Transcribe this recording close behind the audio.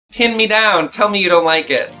Pin me down. Tell me you don't like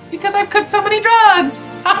it. Because I've cooked so many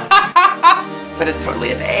drugs. But it's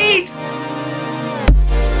totally a date.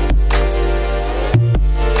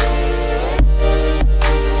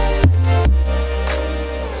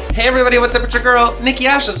 Hey everybody, what's up? It's your girl, Nikki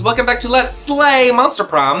Ashes. Welcome back to Let's Slay Monster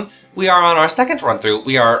Prom. We are on our second run through.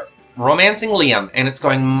 We are romancing Liam, and it's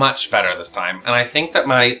going much better this time. And I think that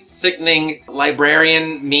my sickening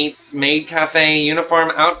librarian meets maid cafe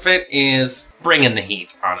uniform outfit is bringing the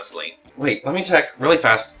heat, honestly. Wait, let me check really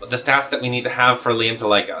fast the stats that we need to have for Liam to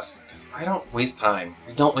like us. Because I don't waste time.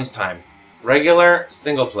 Regular,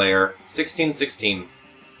 single player, 16-16. Oh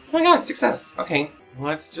my god, success. Okay.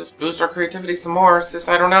 Let's just boost our creativity some more, sis.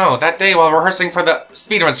 I don't know. That day while rehearsing for the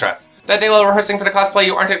speedrun strats. That day while rehearsing for the class play,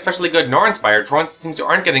 you aren't especially good nor inspired. For once, it seems you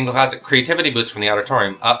aren't getting the classic creativity boost from the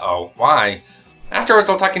auditorium. Uh-oh. Why? Afterwards,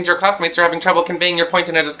 while talking to your classmates, you're having trouble conveying your point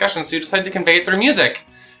in a discussion, so you decide to convey it through music.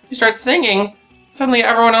 You start singing. Suddenly,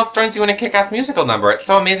 everyone else joins you in a kick-ass musical number. It's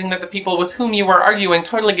so amazing that the people with whom you were arguing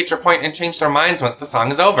totally get your point and change their minds once the song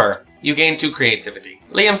is over. You gain 2 creativity.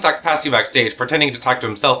 Liam stalks past you backstage, pretending to talk to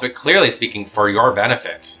himself, but clearly speaking for your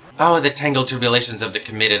benefit. Oh, the tangled tribulations of the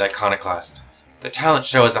committed iconoclast. The talent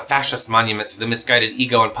show is a fascist monument to the misguided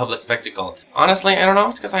ego and public spectacle. Honestly, I don't know,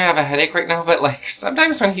 it's because I have a headache right now, but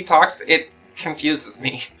sometimes when he talks, it confuses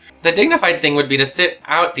me. The dignified thing would be to sit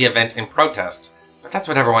out the event in protest. But that's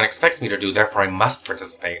what everyone expects me to do, therefore I must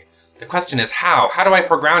participate. The question is how? How do I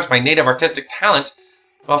foreground my native artistic talent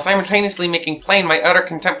while simultaneously making plain my utter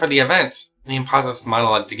contempt for the event? Liam pauses his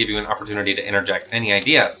monologue to give you an opportunity to interject any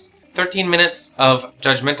ideas. 13 minutes of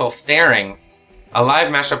judgmental staring. A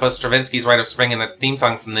live mashup of Stravinsky's Rite of Spring and the theme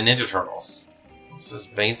song from the Ninja Turtles. This is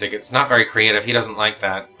basic. It's not very creative. He doesn't like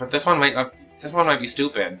that. But this one might be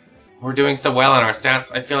stupid. We're doing so well on our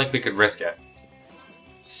stats, I feel like we could risk it.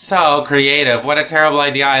 So creative. What a terrible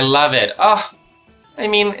idea. I love it. Oh, I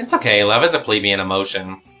mean, it's okay. Love is a plebeian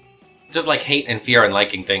emotion. Just like hate and fear and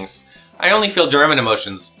liking things. I only feel German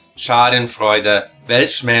emotions. Schadenfreude,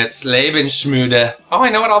 Weltschmerz, Lebensschmüde. Oh, I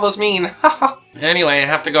know what all those mean. Anyway, I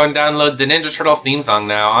have to go and download the Ninja Turtles theme song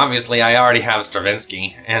now. Obviously, I already have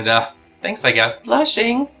Stravinsky. And, thanks, I guess.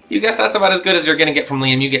 Blushing. You guess that's about as good as you're gonna get from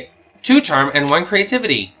Liam. You get 2 charm and 1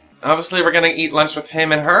 creativity. Obviously, we're gonna eat lunch with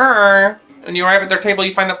him and her. When you arrive at their table,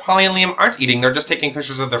 you find that Polly and Liam aren't eating. They're just taking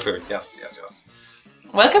pictures of their food. Yes.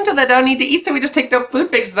 Welcome to the don't need to eat so we just take the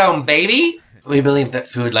food pics zone, baby! We believe that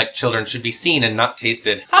food like children should be seen and not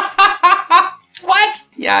tasted. What?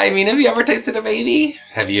 Yeah, I mean, have you ever tasted a baby?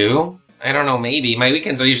 Have you? I don't know, maybe. My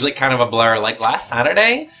weekends are usually kind of a blur, like last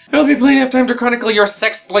Saturday. There'll be plenty of time to chronicle your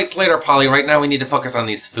sexploits later, Polly. Right now we need to focus on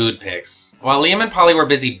these food pics. While Liam and Polly were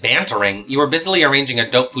busy bantering, you were busily arranging a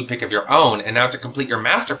dope food pic of your own, and now to complete your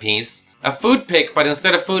masterpiece, a food pic, but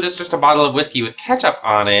instead of food, it's just a bottle of whiskey with ketchup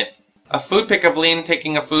on it. A food pic of Liam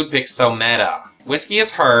taking a food pic so meta. Whiskey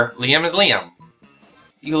is her, Liam is Liam.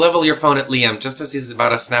 You level your phone at Liam just as he's about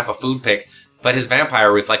to snap a food pic, but his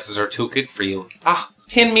vampire reflexes are too quick for you. Ah,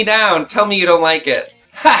 pin me down, tell me you don't like it.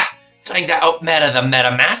 Ha! Trying to out-meta the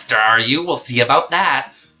meta master, are you? We'll see about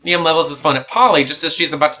that. Liam levels his phone at Polly just as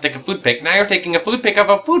she's about to take a food pic. Now you're taking a food pic of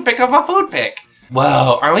a food pic of a food pic.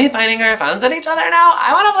 Whoa, are we pointing our phones at each other now?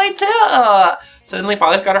 I want to play too! Suddenly,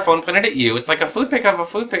 Polly's got her phone pointed at you. It's like a food pic of a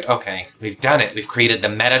food pic. Okay, we've done it. We've created the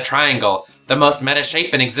meta triangle, the most meta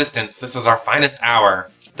shape in existence. This is our finest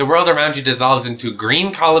hour. The world around you dissolves into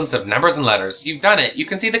green columns of numbers and letters. You've done it. You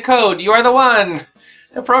can see the code. You are the one.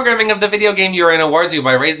 The programming of the video game you're in awards you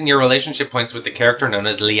by raising your relationship points with the character known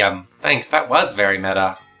as Liam. Thanks, that was very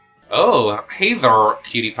meta. Oh, hey there,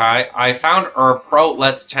 cutie pie. I found our Pro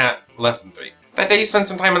Let's Chat Lesson 3. That day you spent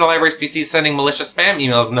some time in the library's PC sending malicious spam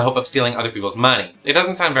emails in the hope of stealing other people's money. It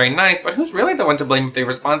doesn't sound very nice, but who's really the one to blame if they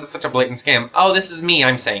respond to such a blatant scam? Oh, this is me,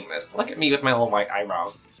 I'm saying this. Look at me with my little white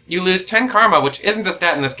eyebrows. You lose 10 karma, which isn't a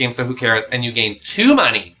stat in this game, so who cares, and you gain 2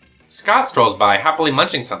 money. Scott strolls by, happily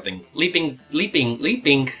munching something. Leaping. Liam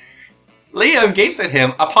gapes at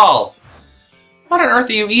him, appalled. What on earth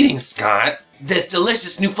are you eating, Scott? This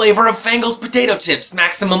delicious new flavor of Fangel's potato chips,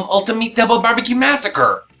 Maximum Ultimate Double Barbecue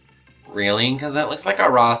Massacre. Really? Because it looks like a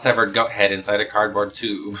raw severed goat head inside a cardboard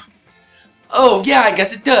tube. Oh, yeah, I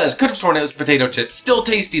guess it does. Could have sworn it was potato chips. Still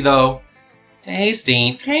tasty, though.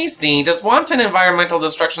 Tasty. Does wanton environmental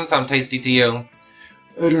destruction sound tasty to you?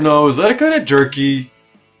 I don't know. Is that a kind of jerky?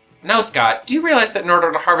 No, Scott. Do you realize that in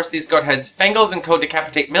order to harvest these goat heads, Fangels and Co.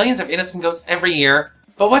 decapitate millions of innocent goats every year?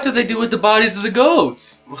 But what do they do with the bodies of the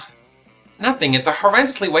goats? Nothing. It's a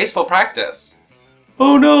horrendously wasteful practice.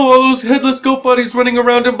 Oh no, all those headless goat bodies running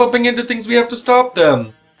around and bumping into things, we have to stop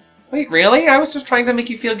them. Wait, really? I was just trying to make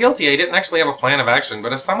you feel guilty. I didn't actually have a plan of action,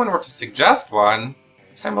 but if someone were to suggest one...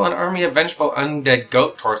 Assemble an army of vengeful undead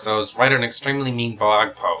goat torsos. Write an extremely mean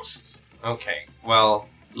blog post. Okay, well,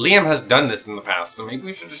 Liam has done this in the past, so maybe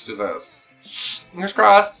we should just do this. Fingers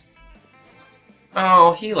crossed.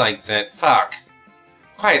 Oh, he likes it. Fuck.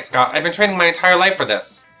 Quiet, Scott. I've been training my entire life for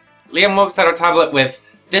this. Liam looks at a tablet with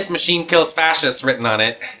 "This machine kills fascists" written on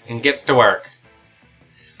it, and gets to work.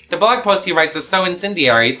 The blog post he writes is so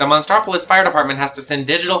incendiary, the Monstropolis Fire Department has to send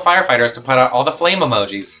digital firefighters to put out all the flame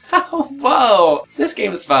emojis. Whoa! This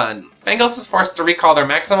game is fun. Fangles is forced to recall their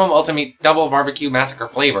maximum ultimate double barbecue massacre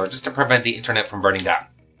flavor just to prevent the internet from burning down.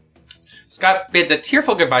 Scott bids a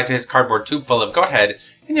tearful goodbye to his cardboard tube full of goat head,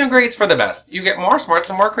 and you agree it's for the best. You get more smarts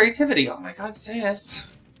and more creativity. Oh my god, sis.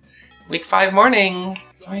 Week 5 morning.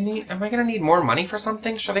 Am I gonna need more money for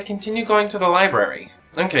something? Should I continue going to the library?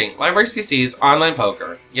 Okay, library species, online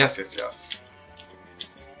poker. Yes.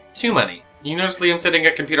 Too money. You notice Liam sitting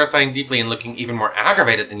at computer sighing deeply and looking even more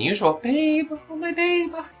aggravated than usual. Babe, oh my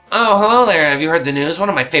babe. Oh, hello there. Have you heard the news? One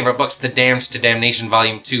of my favorite books, The Damned to Damnation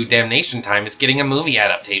Volume 2, Damnation Time, is getting a movie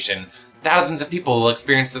adaptation. Thousands of people will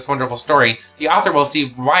experience this wonderful story. The author will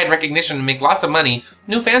receive wide recognition and make lots of money.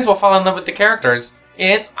 New fans will fall in love with the characters.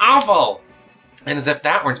 It's awful! And as if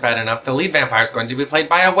that weren't bad enough, the lead vampire is going to be played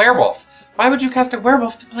by a werewolf. Why would you cast a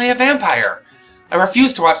werewolf to play a vampire? I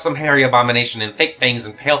refuse to watch some hairy abomination in fake fangs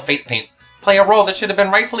and pale face paint play a role that should have been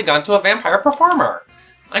rightfully gone to a vampire performer.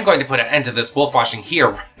 I'm going to put an end to this wolf-washing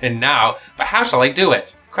here and now, but how shall I do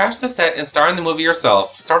it? Crash the set and star in the movie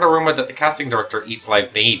yourself. Start a rumor that the casting director eats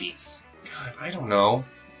live babies. God, I don't know.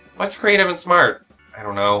 What's creative and smart? I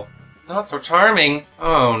don't know. Not so charming.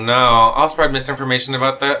 Oh no, I'll spread misinformation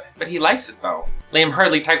about that, but he likes it though. Liam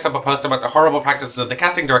hurriedly types up a post about the horrible practices of the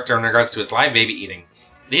casting director in regards to his live baby eating.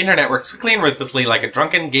 The internet works quickly and ruthlessly like a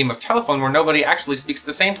drunken game of telephone where nobody actually speaks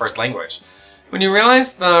the same first language. When you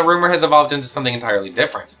realize the rumor has evolved into something entirely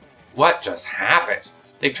different. What just happened?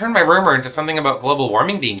 They've turned my rumor into something about global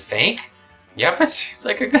warming being fake? Yep, it seems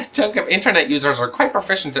like a good chunk of internet users are quite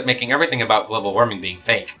proficient at making everything about global warming being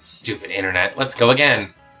fake. Stupid internet, let's go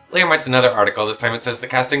again. Liam writes another article. This time it says the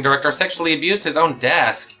casting director sexually abused his own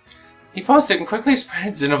desk. He posts it and quickly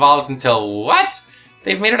spreads and evolves until, what?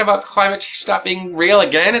 They've made it about climate change stop being real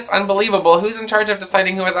again? It's unbelievable. Who's in charge of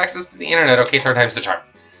deciding who has access to the internet? Okay, third time's the charm.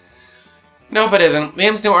 Nope, it isn't.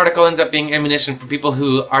 Liam's new article ends up being ammunition for people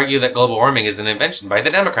who argue that global warming is an invention by the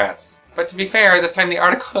Democrats. But to be fair, this time the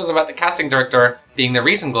article is about the casting director being the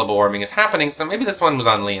reason global warming is happening, so maybe this one was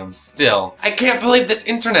on Liam. Still. I can't believe this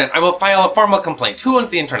internet! I will file a formal complaint. Who owns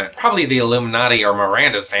the internet? Probably the Illuminati or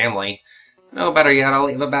Miranda's family. No, better yet, I'll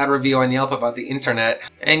leave a bad review on Yelp about the internet.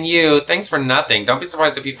 And you, thanks for nothing. Don't be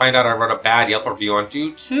surprised if you find out I wrote a bad Yelp review on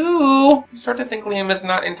you too. You start to think Liam is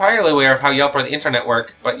not entirely aware of how Yelp or the internet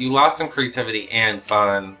work, but you lost some creativity and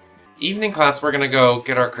fun. Evening class, we're gonna go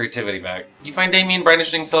get our creativity back. You find Damien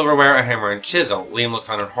brandishing silverware, a hammer, and chisel. Liam looks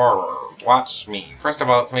on in horror. Watch me. First of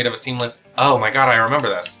all, it's made of a seamless... Oh my god, I remember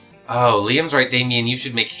this. Oh, Liam's right, Damien. You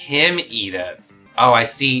should make him eat it. Oh, I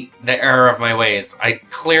see the error of my ways. I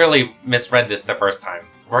clearly misread this the first time.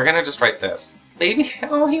 We're gonna just write this. Baby,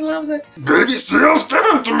 oh, he loves it. Baby seals, give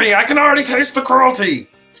them to me! I can already taste the cruelty!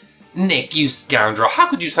 Nick, you scoundrel, how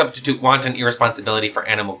could you substitute wanton irresponsibility for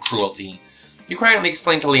animal cruelty? You quietly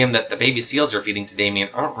explain to Liam that the baby seals you're feeding to Damien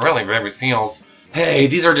aren't really baby seals. Hey,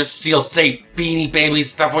 these are just seal-safe beanie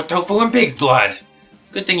babies stuffed with tofu and pig's blood!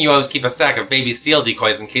 Good thing you always keep a sack of baby seal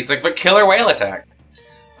decoys in case of a killer whale attack.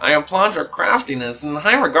 I applaud your craftiness and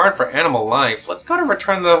high regard for animal life. Let's go to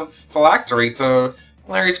return the phylactery to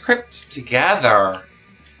Larry's crypt together.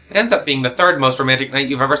 It ends up being the third most romantic night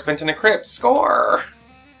you've ever spent in a crypt. Score!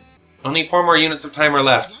 Only 4 more units of time are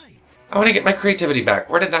left. I want to get my creativity back.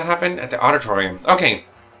 Where did that happen? At the auditorium. Okay.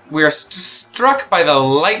 We are struck by the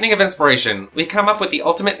lightning of inspiration. We come up with the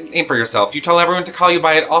ultimate name for yourself. You tell everyone to call you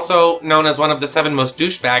by it, also known as one of the 7 most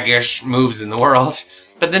douchebag-ish moves in the world.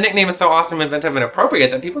 But the nickname is so awesome, inventive, and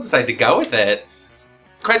appropriate that people decide to go with it.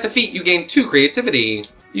 Quite the feat, you gain 2 creativity.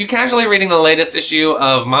 You casually reading the latest issue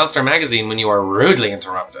of Monster magazine when you are rudely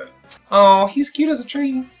interrupted. Oh, he's cute as a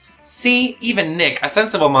tree. See, even Nick, a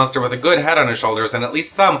sensible monster with a good head on his shoulders and at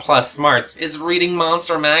least some plus smarts, is reading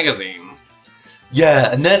Monster magazine.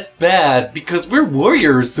 Yeah, and that's bad, because we're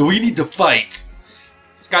warriors, so we need to fight.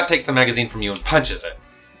 Scott takes the magazine from you and punches it.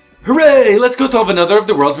 Hooray! Let's go solve another of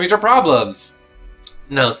the world's major problems!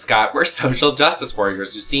 No, Scott, we're social justice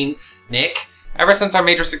warriors. You see, Nick? Ever since our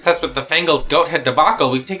major success with the Fangles Goathead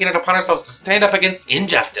debacle, we've taken it upon ourselves to stand up against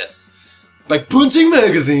injustice. By punching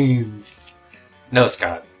magazines! No,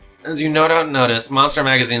 Scott. As you no doubt notice, Monster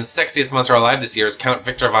Magazine's sexiest monster alive this year is Count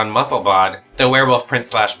Victor von Musselbod, the werewolf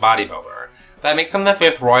prince/bodybuilder. That makes him the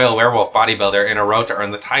 5th royal werewolf bodybuilder in a row to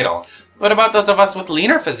earn the title. What about those of us with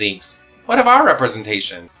leaner physiques? What of our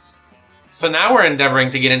representation? So now we're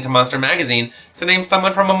endeavoring to get into Monster Magazine to name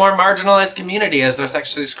someone from a more marginalized community as their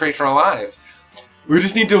sexiest creature alive. We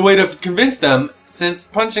just need a way to convince them, since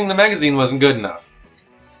punching the magazine wasn't good enough.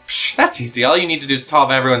 Psh, that's easy. All you need to do to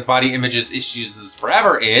solve everyone's body images issues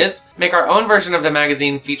forever is make our own version of the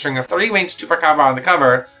magazine featuring a 3-winged chupacabra on the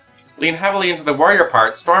cover, lean heavily into the warrior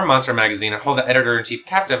part, storm Monster Magazine, and hold the editor-in-chief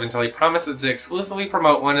captive until he promises to exclusively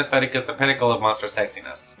promote one aesthetic as the pinnacle of monster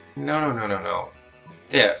sexiness. No.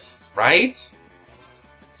 This, right?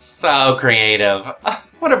 So creative.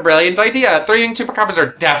 What a brilliant idea. 3-winged chupacabras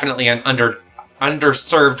are definitely an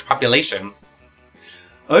underserved population.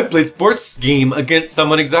 I've played sports game against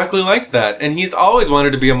someone exactly like that, and he's always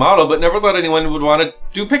wanted to be a model, but never thought anyone would want to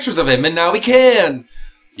do pictures of him, and now we can!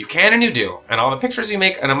 You can and you do, and all the pictures you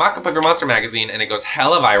make and a mock-up of your Monster Magazine, and it goes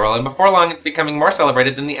hella viral, and before long it's becoming more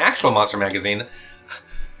celebrated than the actual Monster Magazine.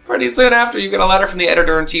 Pretty soon after, you get a letter from the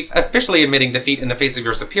editor-in-chief officially admitting defeat in the face of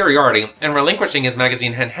your superiority, and relinquishing his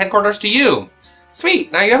magazine headquarters to you.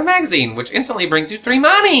 Sweet, now you have a magazine, which instantly brings you 3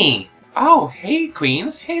 money! Oh, hey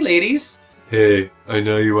queens, hey ladies. Hey, I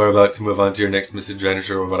know you are about to move on to your next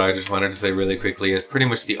misadventure, but what I just wanted to say really quickly is pretty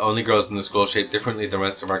much the only girls in the school shaped differently than the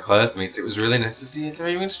rest of our classmates. It was really nice to see a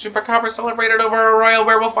 3-winged chupacabra celebrated over a royal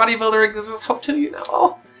werewolf bodybuilder exists hope too, you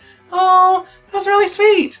know. Oh, that was really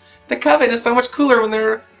sweet. The coven is so much cooler when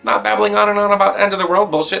they're not babbling on and on about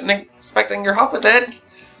end-of-the-world bullshit and expecting your help with it.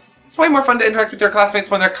 It's way more fun to interact with your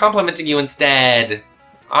classmates when they're complimenting you instead.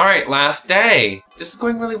 Alright, last day. This is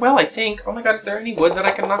going really well, I think. Oh my god, is there any wood that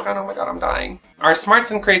I can knock on? Oh my god, I'm dying. Our smarts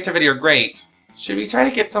and creativity are great. Should we try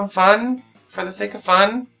to get some fun? For the sake of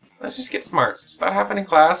fun? Let's just get smarts. Does that happen in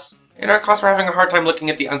class? In our class, we're having a hard time looking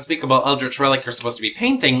at the unspeakable eldritch relic you're supposed to be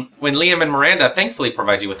painting, when Liam and Miranda thankfully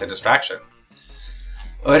provide you with a distraction.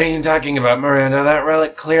 What are you talking about, Miranda? That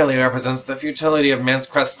relic clearly represents the futility of man's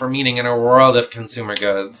quest for meaning in a world of consumer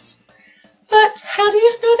goods. But how do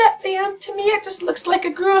you know that, Liam? To me it just looks like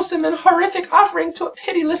a gruesome and horrific offering to a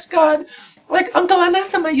pitiless god, like Uncle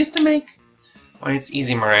Anathema used to make. Why, it's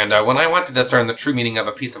easy, Miranda. When I want to discern the true meaning of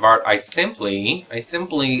a piece of art, I simply,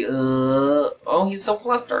 oh, he's so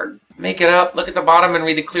flustered. Make it up, look at the bottom and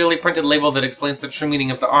read the clearly printed label that explains the true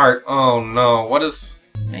meaning of the art. Oh no, what is...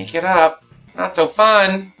 Make it up. Not so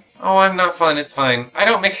fun. Oh, I'm not fun, it's fine. I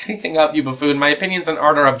don't make anything up, you buffoon. My opinions on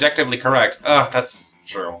art are objectively correct. Ugh, that's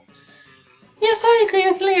true. Yes, I agree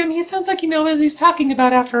with Liam. He sounds like he knows what he's talking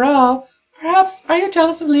about after all. Perhaps, are you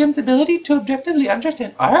jealous of Liam's ability to objectively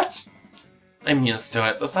understand art? I'm used to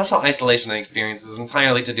it. The social isolation I experience is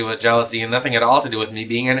entirely to do with jealousy and nothing at all to do with me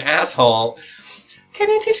being an asshole. Can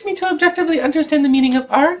you teach me to objectively understand the meaning of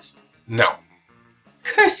art? No.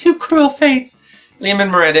 Curse you, cruel fate! Liam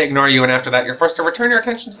and Miranda ignore you, and after that you're forced to return your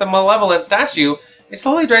attention to the malevolent statue. It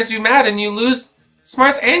slowly drives you mad and you lose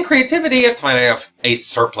smarts and creativity. It's fine, I have a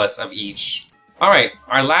surplus of each. Alright,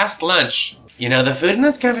 our last lunch. You know, the food in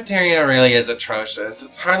this cafeteria really is atrocious.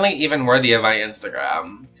 It's hardly even worthy of my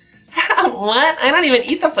Instagram. What? I don't even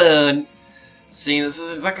eat the food. See, this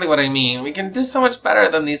is exactly what I mean. We can do so much better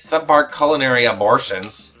than these subpar culinary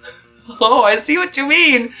abortions. Oh, I see what you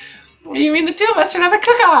mean. You mean the two of us should have a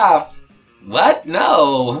cook-off? What?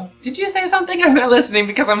 No. Did you say something? I'm not listening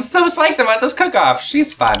because I'm so psyched about this cook-off.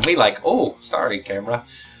 She's fun. We like... Oh, sorry, camera.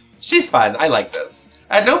 She's fun. I like this.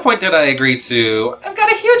 At no point did I agree to... I've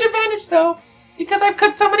got a huge advantage, though, because I've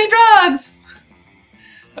cooked so many drugs.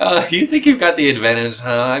 You think you've got the advantage,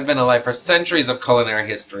 huh? I've been alive for centuries of culinary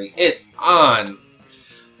history. It's on.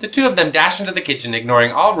 The two of them dash into the kitchen,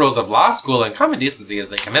 ignoring all rules of law, school, and common decency as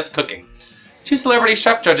they commence cooking. Two celebrity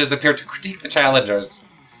chef judges appear to critique the challengers.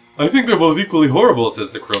 I think they're both equally horrible,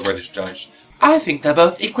 says the cruel British judge. I think they're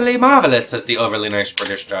both equally marvelous, says the overly nice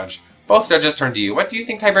British judge. Both judges turn to you. What do you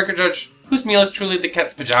think, tiebreaker judge? Whose meal is truly the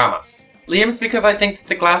cat's pajamas? Liam's because I think that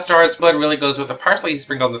the glass jar's blood really goes with the parsley he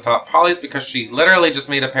sprinkled on the top. Polly's because she literally just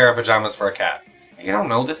made a pair of pajamas for a cat. I don't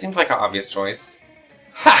know, this seems like an obvious choice.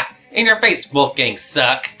 Ha! In your face, Wolfgang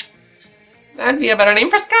suck! That'd be a better name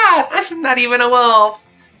for Scott! I'm not even a wolf!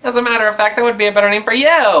 As a matter of fact, that would be a better name for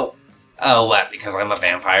you! Oh, what, because I'm a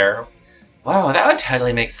vampire? Whoa, that would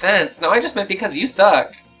totally make sense. No, I just meant because you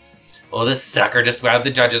suck. Well, this sucker just wowed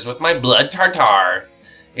the judges with my blood tartare.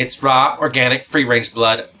 It's raw, organic, free-range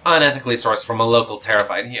blood, unethically sourced from a local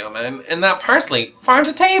terrified human. And that parsley, farm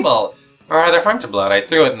to table! Or rather, farm to blood. I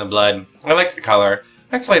threw it in the blood. I liked the color.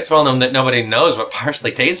 Actually, it's well known that nobody knows what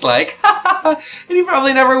parsley tastes like. And you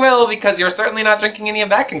probably never will, because you're certainly not drinking any of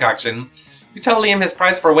that concoction. You tell Liam his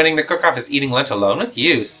prize for winning the cook-off is eating lunch alone with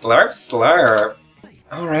you. Slurp, slurp.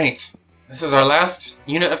 Alright. This is our last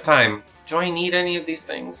unit of time. Do I need any of these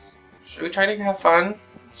things? Should we try to have fun?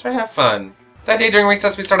 Let's try to have fun. That day during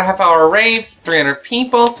recess, we started a half-hour rave, 300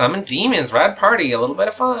 people, summoned demons, rad party, a little bit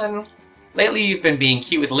of fun. Lately, you've been being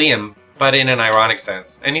cute with Liam, but in an ironic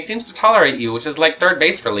sense, and he seems to tolerate you, which is like third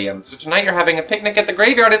base for Liam. So tonight you're having a picnic at the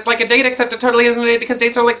graveyard. It's like a date, except it totally isn't a date because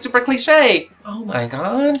dates are like super cliche. Oh my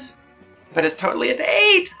god. But it's totally a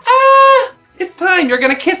date. Ah! It's time. You're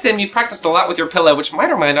gonna kiss him. You've practiced a lot with your pillow, which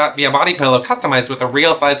might or might not be a body pillow customized with a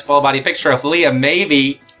real-sized full-body picture of Liam.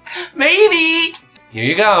 Maybe. Maybe! Here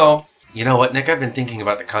you go. You know what, Nick? I've been thinking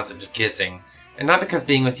about the concept of kissing. And not because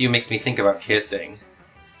being with you makes me think about kissing.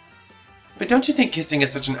 But don't you think kissing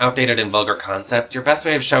is such an outdated and vulgar concept? Your best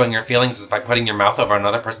way of showing your feelings is by putting your mouth over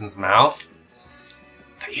another person's mouth?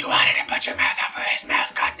 But you wanted to put your mouth over his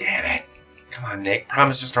mouth, goddammit. Come on, Nick. Prom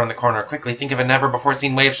is just around the corner. Quickly, think of a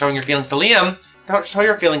never-before-seen way of showing your feelings to Liam. Don't show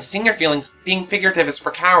your feelings, sing your feelings. Being figurative is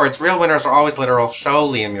for cowards. Real winners are always literal. Show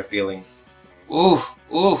Liam your feelings. Ooh,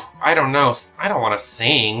 I don't know. I don't want to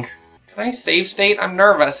sing. Can I save state? I'm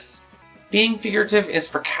nervous. Being figurative is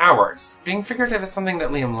for cowards. Being figurative is something that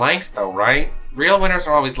Liam likes, though, right? Real winners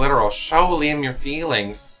are always literal. Show Liam your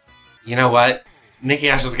feelings. You know what? Nikki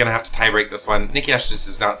Ash is gonna have to tie-break this one. Nikki Ash just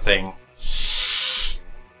does not sing.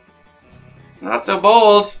 Not so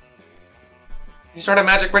bold. You start a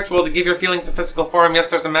magic ritual to give your feelings a physical form. Yes,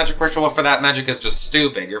 there's a magic ritual for that. Magic is just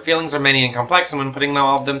stupid. Your feelings are many and complex, and when putting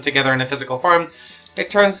all of them together in a physical form, it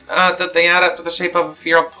turns out that they add up to the shape of a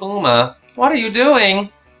feral puma. What are you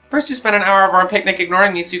doing? First you spend an hour of our picnic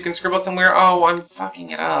ignoring me so you can scribble somewhere. Oh, I'm fucking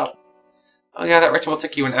it up. Oh yeah, that ritual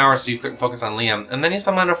took you an hour so you couldn't focus on Liam. And then you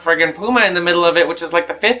summon a friggin' puma in the middle of it, which is like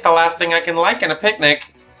the fifth the last thing I can like in a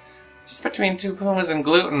picnic. Just between two pumas and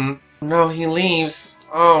gluten. No, he leaves.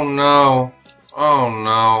 Oh no. Oh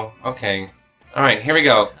no. Okay. Alright, here we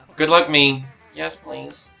go. Good luck, me. Yes,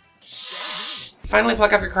 please. Finally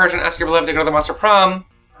pluck up your courage and ask your beloved to go to the monster prom.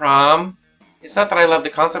 Prom? It's not that I love the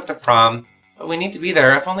concept of prom, but we need to be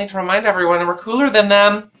there, if only to remind everyone that we're cooler than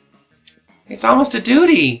them. It's almost a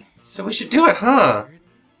duty, so we should do it, huh?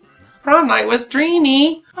 Prom night was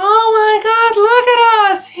dreamy. Oh my god, look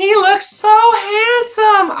at us! He looks so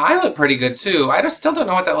handsome! I look pretty good too. I just still don't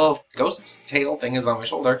know what that little ghost tail thing is on my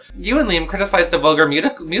shoulder. You and Liam criticized the vulgar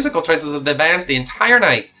musical choices of the band the entire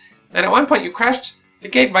night. And at one point you crashed the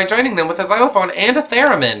gig by joining them with a xylophone and a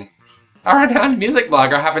theremin. A renowned music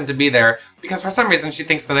blogger happened to be there, because for some reason she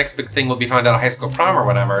thinks the next big thing will be found at a high school prom or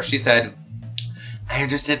whatever. She said, I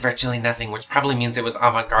understood virtually nothing, which probably means it was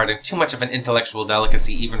avant-garde and too much of an intellectual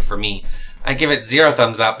delicacy even for me. I give it 0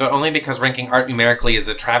 thumbs up, but only because ranking art numerically is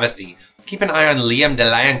a travesty. Keep an eye on Liam de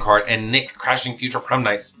Liancourt and Nick crashing future prom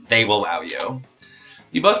nights. They will wow you.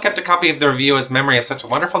 You both kept a copy of the review as memory of such a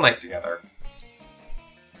wonderful night together.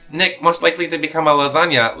 Nick, most likely to become a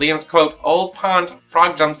lasagna. Liam's quote, old pond,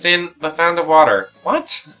 frog jumps in, the sound of water.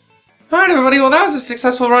 What? Alright everybody, well that was a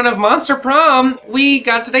successful run of Monster Prom. We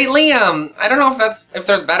got to date Liam. I don't know if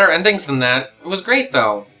there's better endings than that. It was great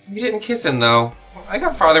though. You didn't kiss him though. I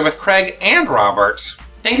got farther with Craig and Robert.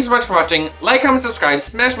 Thank you so much for watching. Like, comment, subscribe,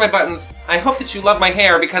 smash my buttons. I hope that you love my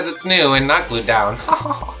hair because it's new and not glued down.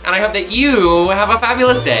 And I hope that you have a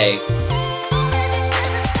fabulous day.